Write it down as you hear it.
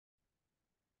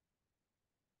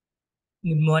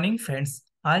Good morning friends.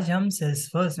 आज हम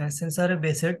Salesforce में सेंसर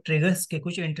बेस्ड ट्रिगर्स के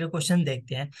कुछ इंटरव्यू क्वेश्चन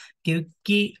देखते हैं,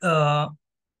 क्योंकि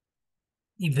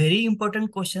ये वेरी इंपॉर्टेंट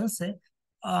क्वेश्चंस है।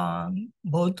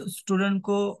 बहुत स्टूडेंट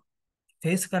को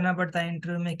फेस करना पड़ता है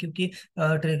इंटरव्यू में, क्योंकि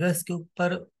ट्रिगर्स के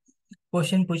ऊपर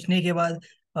क्वेश्चन पूछने के बाद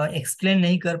एक्सप्लेन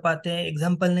नहीं कर पाते हैं,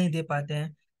 एग्जांपल नहीं दे पाते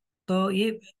हैं। तो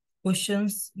ये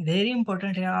क्वेश्चंस वेरी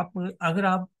इंपॉर्टेंट है। आप अगर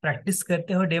आप प्रैक्टिस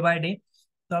करते हो डे बाय डे,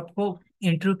 तो आपको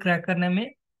इंटरव्यू क्रैक करने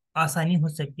में आसानी हो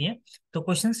सकती है। तो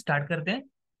क्वेश्चन स्टार्ट करते हैं।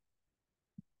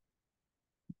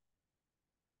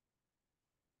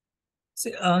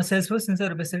 Salesforce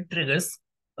sensor based triggers.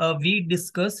 We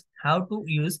discuss how to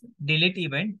use delete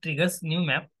event, triggers new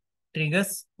map,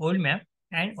 triggers old map,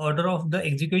 and order of the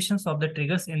executions of the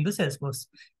triggers in the Salesforce.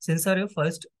 Sensor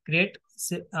first create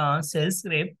sales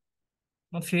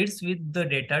rep feeds with the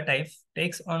data type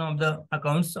takes on of the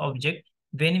accounts object.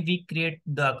 When we create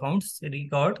the accounts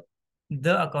record,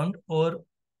 the account or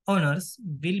owners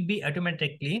will be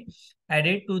automatically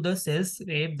added to the sales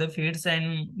rep the feeds,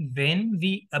 and when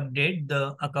we update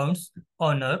the accounts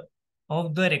owner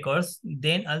of the records,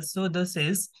 then also the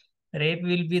sales rep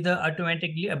will be the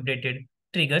automatically updated.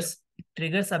 Triggers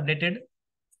updated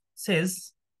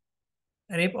sales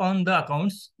rep on the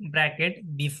accounts bracket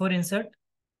before insert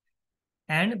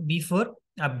and before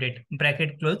update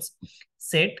bracket close.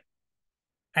 Set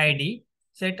id,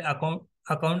 set account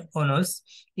owners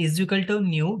is equal to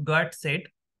new dot set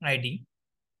id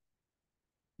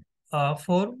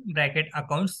for bracket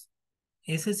accounts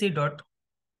acc dot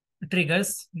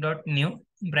triggers dot new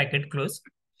bracket close.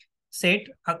 Set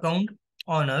account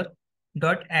owner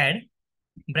dot add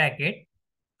bracket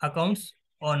accounts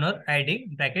owner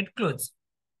id bracket close.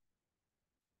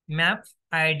 Map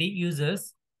id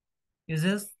users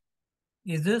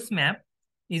map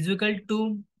is equal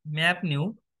to map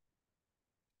new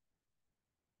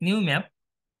map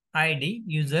id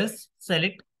users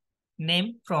select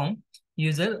name from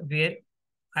user where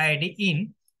id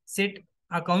in set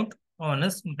account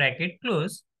owners bracket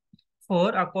close for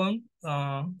account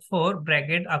for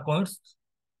bracket accounts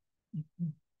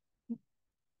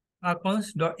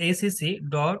dot acc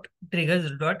dot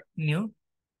triggers dot new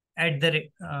at the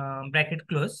bracket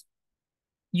close.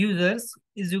 Users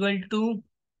is equal to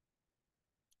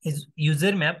is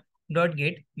user map dot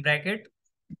get bracket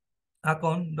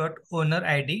account dot owner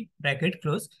id bracket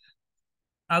close.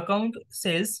 Account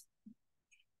sales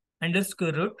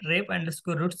underscore root rep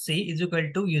underscore root c is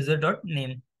equal to user dot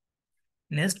name.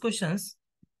 Next questions.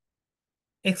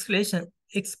 Explanation.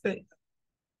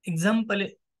 Example.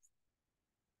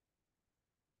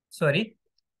 Sorry.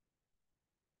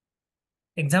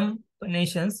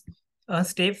 Examinations.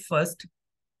 Step first.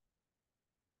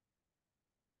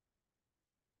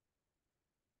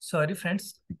 Sorry,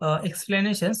 friends.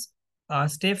 Explanations.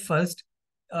 Step first.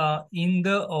 In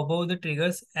the above the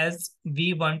triggers, as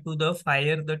we want to the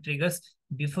fire the triggers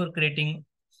before creating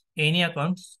any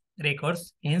accounts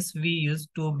records. Hence, we use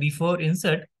to before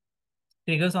insert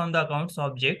triggers on the accounts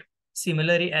object.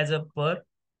 Similarly, as a per,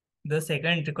 the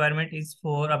second requirement is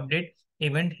for update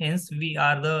event. Hence, we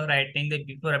are the writing the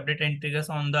before update and triggers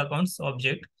on the accounts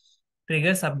object.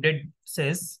 Triggers update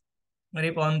says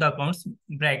rep on the accounts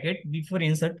bracket before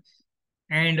insert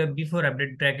and before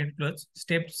update bracket close.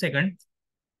 Step second,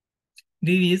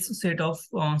 we use set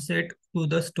to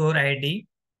the store ID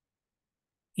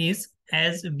is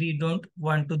as we don't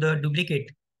want to the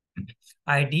duplicate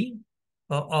ID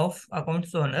of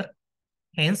accounts owner.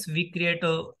 Hence, we create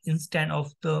a instance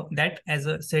of the that as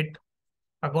a set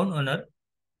account owner.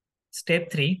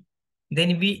 Step three,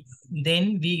 then we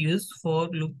use for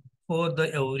loop for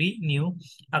the every new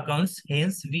accounts.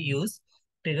 Hence, we use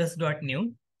triggers dot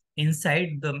new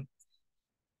inside the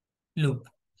loop.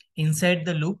 Inside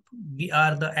the loop, we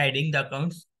are the adding the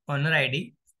accounts owner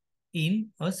ID in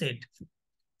a set.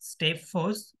 Step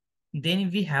four,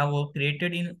 then we have a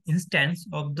created in instance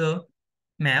of the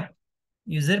map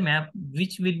user map,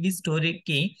 which will be store a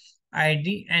key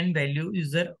id and value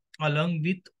user along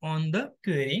with on the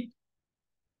query.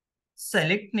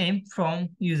 Select name from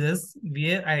users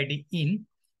where id in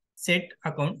set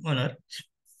account owner,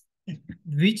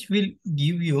 which will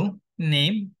give you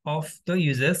name of the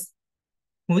users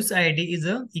whose id is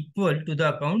equal to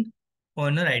the account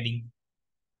owner id.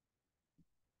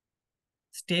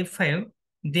 Step 5,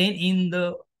 then in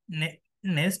the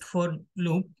next for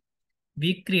loop,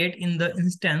 we create in the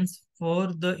instance for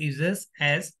the users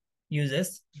as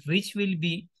users, which will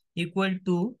be equal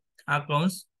to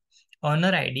accounts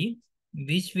owner id,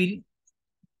 which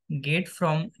will get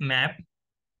from map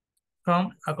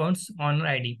from accounts owner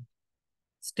id.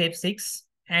 Step 6,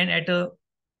 and at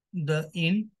the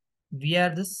end, we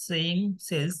are the same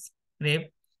cells grep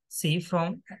C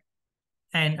from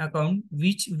an account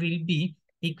which will be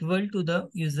equal to the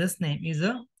user's name is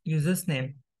a user's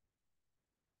name.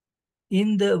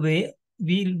 In the way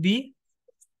will be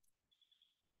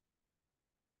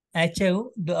achieve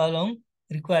the along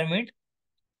requirement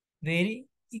very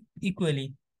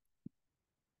equally.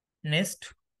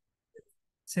 Next,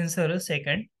 sensor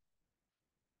second.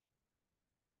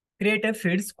 Create a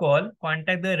fields call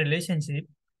contact the relationship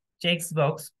checks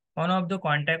box one of the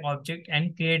contact object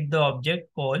and create the object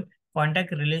called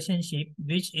contact relationship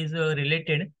which is a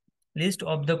related list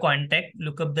of the contact.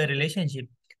 Look up the relationship.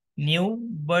 New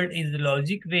but is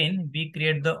logic when we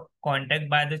create the contact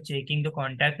by the checking the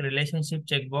contact relationship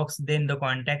checkbox, then the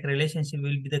contact relationship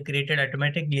will be the created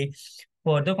automatically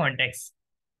for the contacts.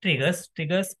 Triggers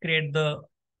create the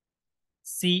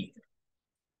C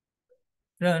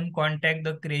run contact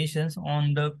the creations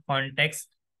on the context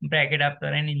bracket after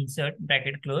an insert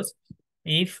bracket close.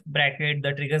 If bracket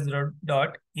the triggers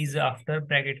dot is after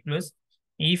bracket close.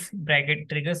 If bracket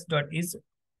triggers dot is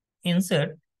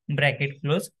insert bracket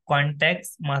close.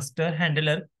 Contacts master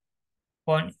handler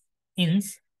con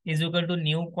ins is equal to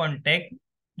new contact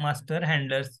master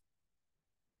handlers.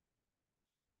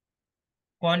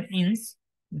 Con ins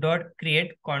dot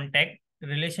create contact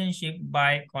relationship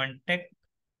by contact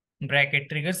bracket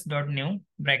triggers dot new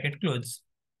bracket close.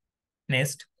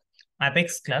 Next,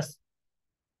 Apex class.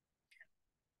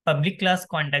 Public class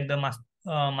contact the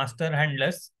master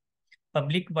handlers.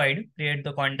 Public void create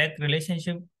the contact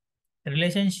relationship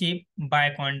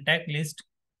by contact list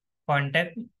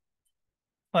contact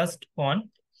first con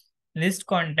list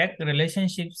contact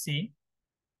relationship C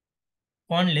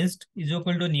con list is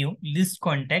equal to new list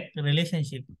contact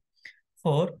relationship.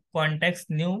 For contacts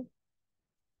new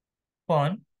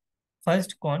con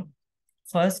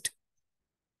first.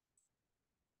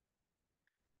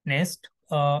 Next,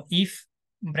 if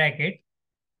bracket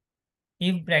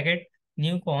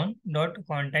new con dot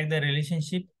contact the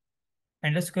relationship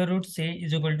underscore root C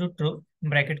is equal to true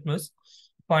bracket close.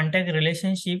 Contact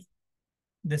relationship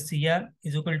the CR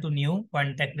is equal to new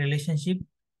contact relationship.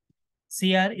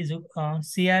 CR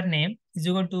name is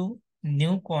equal to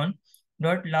new con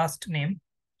dot last name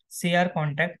CR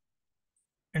contact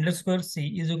underscore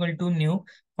C is equal to new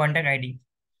contact ID.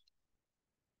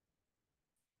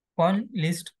 Con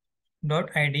list dot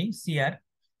ID CR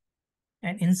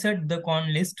and insert the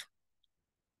con list.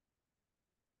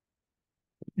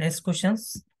 Next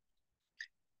questions.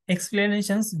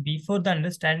 Explanations before the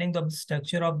understanding of the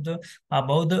structure of the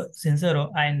above the sensor.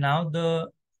 I now the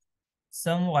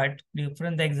somewhat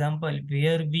different example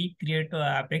where we create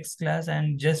a Apex class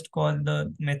and just call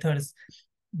the methods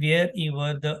where you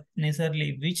were the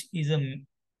necessarily which is a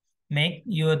make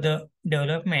your the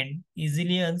development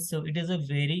easily. Also, it is a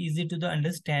very easy to the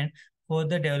understand for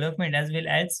the development as well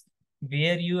as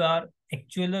where you are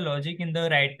actual the logic in the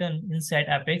written inside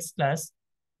Apex class.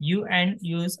 You and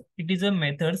use it is a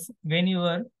methods when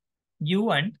you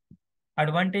want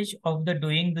advantage of the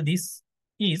doing this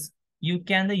is you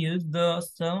can use the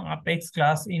some Apex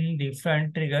class in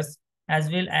different triggers as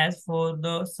well as for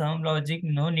the some logic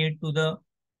no need to the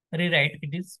rewrite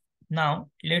it is. Now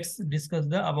let's discuss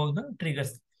the about the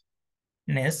triggers.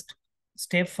 Next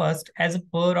step first as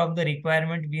per of the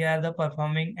requirement we are the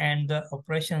performing and the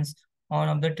operations on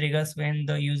of the triggers when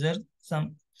the user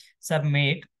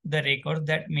submit the record.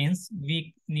 That means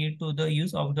we need to the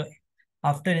use of the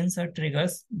after insert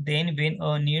triggers. Then when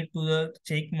a need to the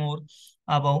check more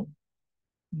about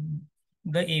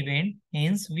the event,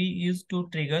 hence we use two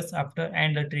triggers after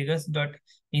and the triggers dot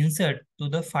insert to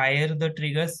the fire the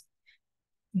triggers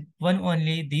one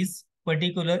only this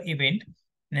particular event.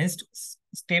 Next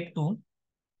step 2,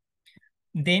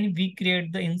 then we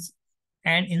create the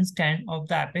an instant of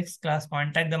the Apex class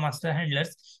contact the master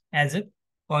handlers as a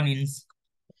conins.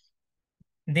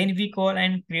 Then we call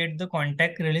and create the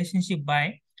contact relationship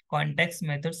by contacts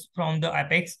methods from the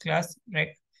Apex class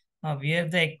where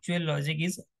the actual logic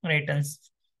is written.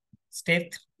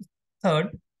 Step third,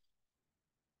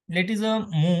 let us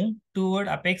move toward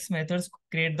Apex methods,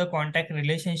 create the contact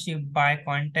relationship by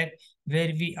contact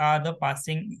where we are the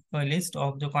passing a list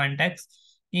of the contacts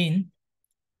in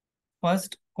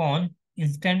first con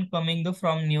instant coming the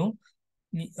from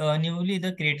newly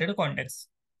the created contacts.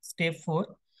 Step 4,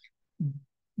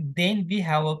 then we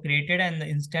have created an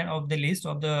instant of the list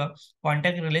of the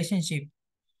contact relationship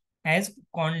as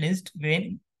con list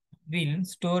when we'll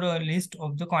store a list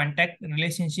of the contact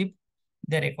relationship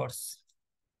the records.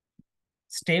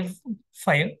 Step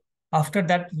 5, after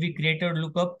that we created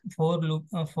lookup for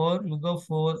lookup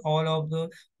for all of the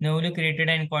newly created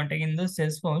and contact in the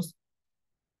Salesforce.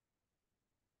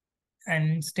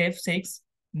 And step 6,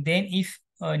 Then if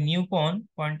a new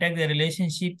contact the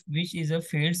relationship which is a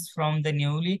fields from the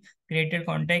newly created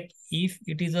contact, if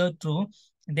it is a true,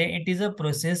 then it is a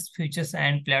process features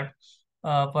and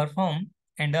perform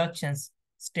and actions.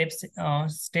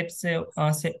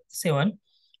 Seven.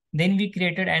 Then we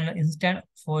created an instant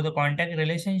for the contact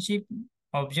relationship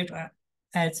object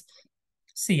as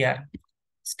CR.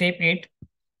 Step 8.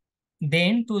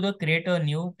 Then to the create a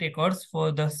new records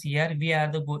for the CR, we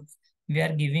are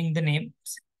giving the name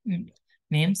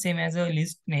same as a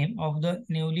list name of the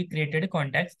newly created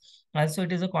contacts. Also,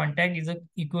 it is a contact is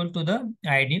equal to the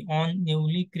ID on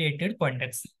newly created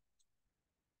contacts.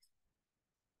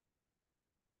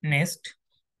 Next,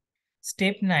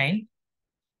 step 9.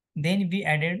 Then we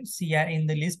added CR in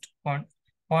the list on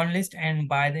list, and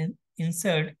by the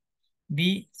insert,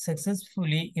 we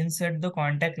successfully insert the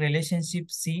contact relationship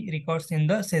C records in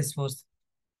the Salesforce.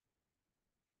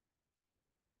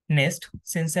 Next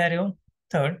scenario,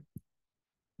 third,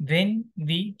 when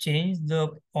we change the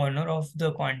owner of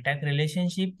the contact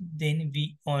relationship, then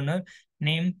we owner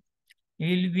name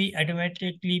will be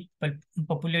automatically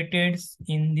populated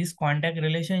in this contact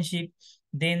relationship.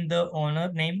 Then the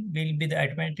owner name will be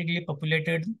automatically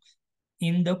populated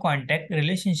in the contact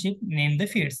relationship. Name the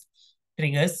fields.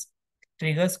 Triggers.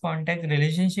 Triggers contact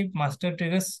relationship master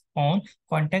triggers on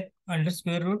contact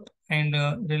underscore root and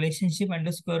relationship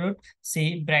underscore root,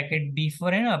 say bracket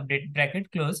before and update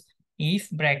bracket close. If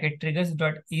bracket triggers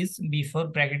dot is before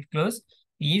bracket close,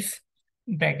 if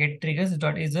bracket triggers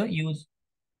dot is a use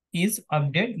is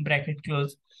update bracket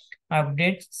close.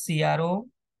 Update CR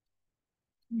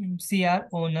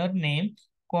owner name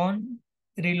con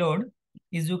reload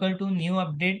is equal to new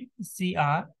update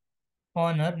CR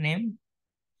owner name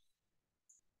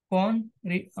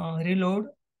reload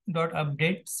dot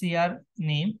update CR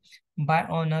name by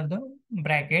owner the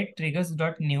bracket triggers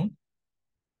dot new.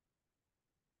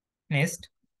 Next,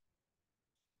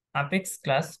 Apex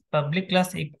class public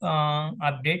class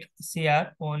update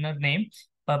CR owner name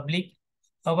public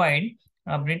avoid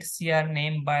update CR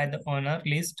name by the owner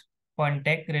list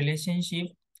contact relationship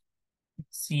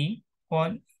C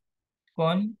con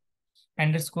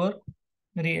underscore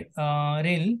real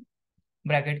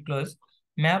bracket close.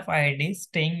 Map ID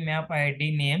string map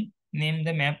ID name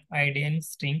the map ID and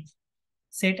string.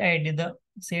 Set ID the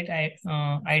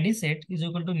ID set is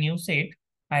equal to new set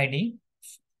ID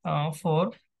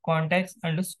for contacts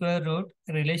underscore root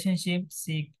relationship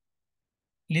C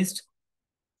list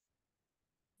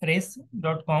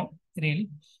race.com real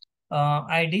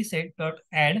ID set dot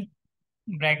add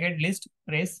bracket list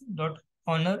race dot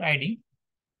owner ID.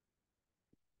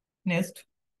 Next,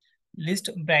 list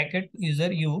bracket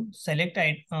user u select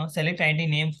ID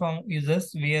name from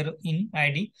users where in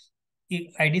ID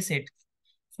set.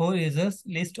 For users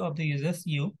list of the users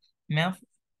u map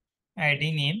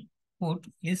ID name put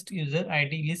list user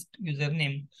ID list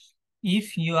username.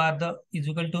 If you are the is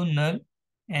equal to null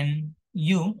and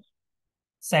u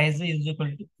size is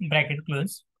equal to bracket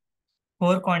close.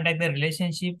 For contact the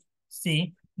relationship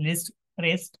C list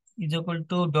rest is equal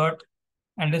to dot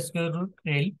underscore root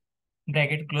rail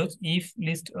bracket close. If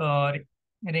list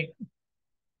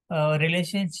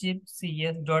relationship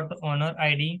CS dot owner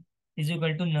ID is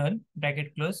equal to null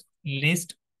bracket close.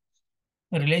 List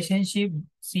relationship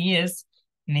CS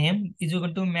name is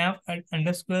equal to map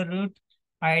underscore root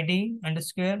ID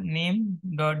underscore name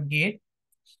dot get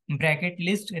bracket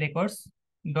list records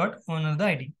dot owner the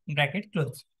ID bracket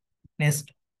close.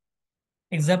 Next,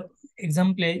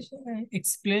 exemplations.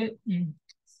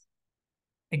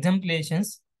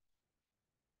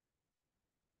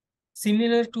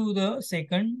 Similar to the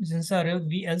second scenario,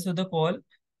 we also the call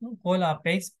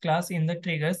Apex class in the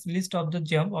triggers list of the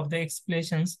jump of the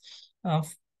expressions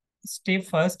of step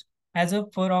first. As a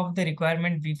for of the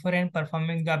requirement before and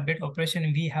performing the update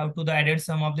operation, we have to the added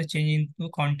some of the change into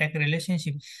contact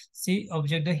relationship. See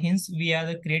object the hints we are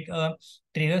the create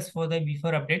triggers for the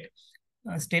before update.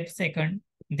 Step second,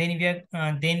 then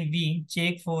we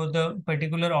check for the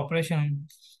particular operation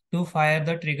to fire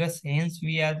the triggers. Hence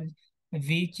we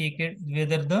check it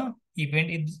whether the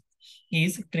event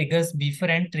is triggers before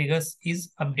and triggers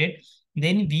is update.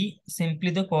 Then we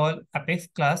simply the call Apex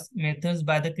class methods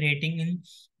by the creating in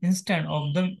instant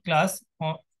of the class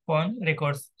on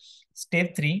records.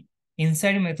 Step 3,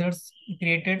 inside methods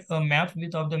created a map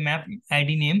with of the map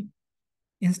ID name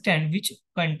instant which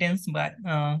contains by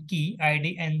key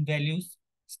ID and values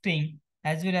string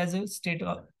as well as a state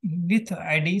with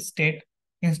ID state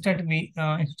instant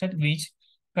which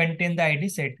contain the ID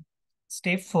set.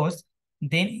 Step 4,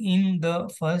 then in the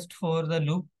first for the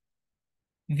loop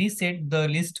we set the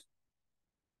list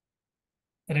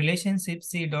relationship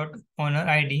C dot owner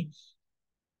ID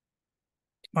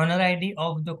Owner ID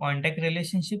of the contact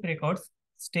relationship records.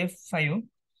 Step 5.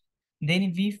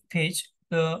 Then we fetch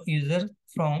the user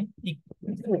from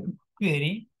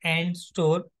query and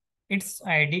store its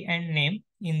ID and name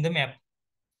in the map.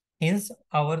 Hence,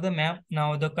 our the map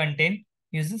now the contain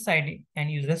user's ID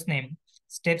and user's name.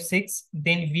 Step 6.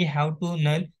 Then we have to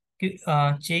null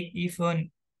check if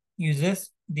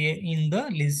users there in the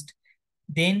list.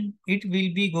 Then it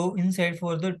will be go inside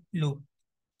for the loop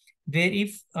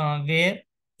where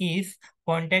if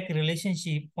contact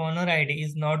relationship owner ID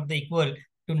is not the equal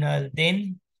to null,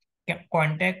 then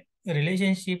contact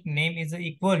relationship name is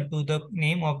equal to the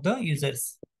name of the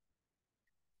users.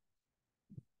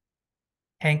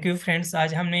 Thank you friends.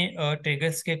 आज हमने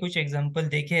triggers के कुछ example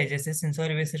देखे हैं, जैसे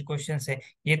sensor based question है।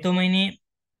 ये तो मैंने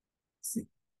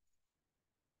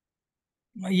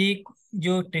ये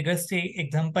जो ट्रिगर्स के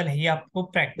एग्जांपल है ये आपको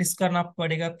प्रैक्टिस करना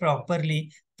पड़ेगा प्रॉपरली,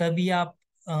 तभी आप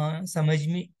समझ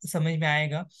में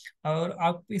आएगा। और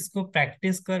आप इसको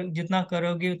प्रैक्टिस कर जितना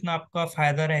करोगे उतना आपका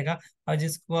फायदा रहेगा। और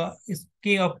जिसको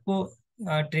इसके आपको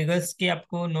ट्रिगर्स के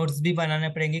आपको नोट्स भी बनाने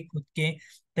पड़ेंगे खुद के,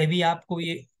 तभी आपको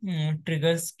ये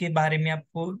ट्रिगर्स के बारे में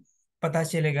आपको पता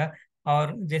चलेगा।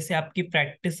 और जैसे आपकी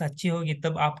प्रैक्टिस अच्छी होगी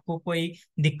तब आपको कोई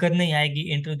दिक्कत नहीं आएगी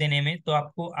इंटरव्यू देने में, तो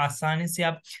आपको आसानी से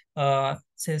आप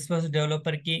सेल्सफोर्स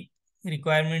डेवलपर की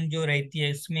रिक्वायरमेंट जो रहती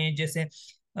है उसमें जैसे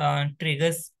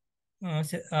ट्रिगर्स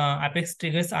अपेक्स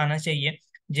ट्रिगर्स आना चाहिए,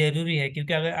 जरूरी है।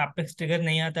 क्योंकि अगर अपेक्स ट्रिगर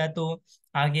नहीं आता है तो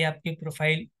आगे आपकी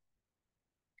प्रोफाइल,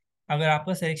 अगर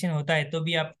आपका सिलेक्शन होता है तो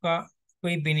भी आपका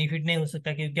कोई बेनिफिट नहीं हो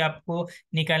सकता, क्योंकि आपको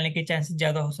निकालने के चांसेस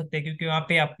ज़्यादा हो सकते हैं। क्योंकि वहाँ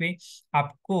पे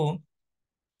आपको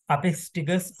अपेक्स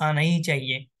ट्रिगर्स आना ही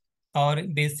चाहिए। और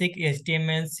बेसिक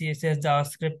HTML CSS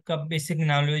जावास्क्रिप्ट का बेसिक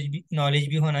नॉलेज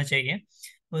भी होना चाहिए।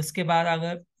 उसके बाद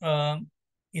अगर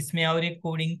इसमें और एक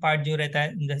कोडिंग पार्ट जो रहता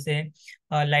है, जैसे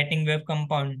लाइटिंग वेब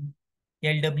कंपाउंड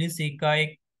LWC का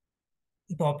एक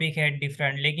टॉपिक है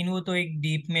डिफरेंट, लेकिन वो तो एक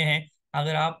डीप में है।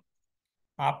 अगर आप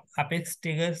अपेक्स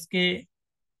ट्रिगर्स के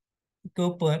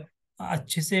ऊपर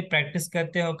अच्छे से प्रैक्टिस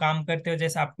करते हो, काम करते हो,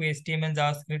 जैसे आपको HTML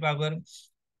जावास्क्रिप्ट अगर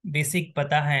बेसिक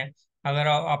पता है, अगर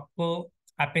आपको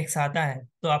अपेक्स आता है,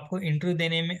 तो आपको इंटरव्यू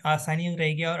देने में आसानी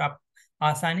रहेगी और आप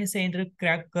आसानी से इंटरव्यू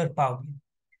क्रैक कर पाओगे।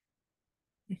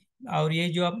 और ये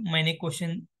जो आप मैंने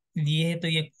क्वेश्चन लिए हैं, तो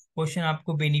ये क्वेश्चन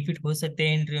आपको बेनिफिट हो सकते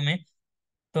हैं इंटरव्यू में।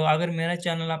 तो अगर मेरा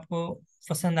चैनल आपको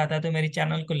पसंद आता है तो मेरे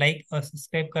चैनल को लाइक और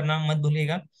सब्सक्राइब करना मत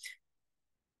भूलिएगा,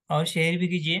 और शेयर भी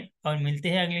कीजिए। और मिलते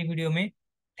हैं अगले वीडियो में।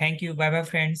 Thank you, bye bye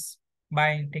friends,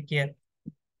 bye, take care.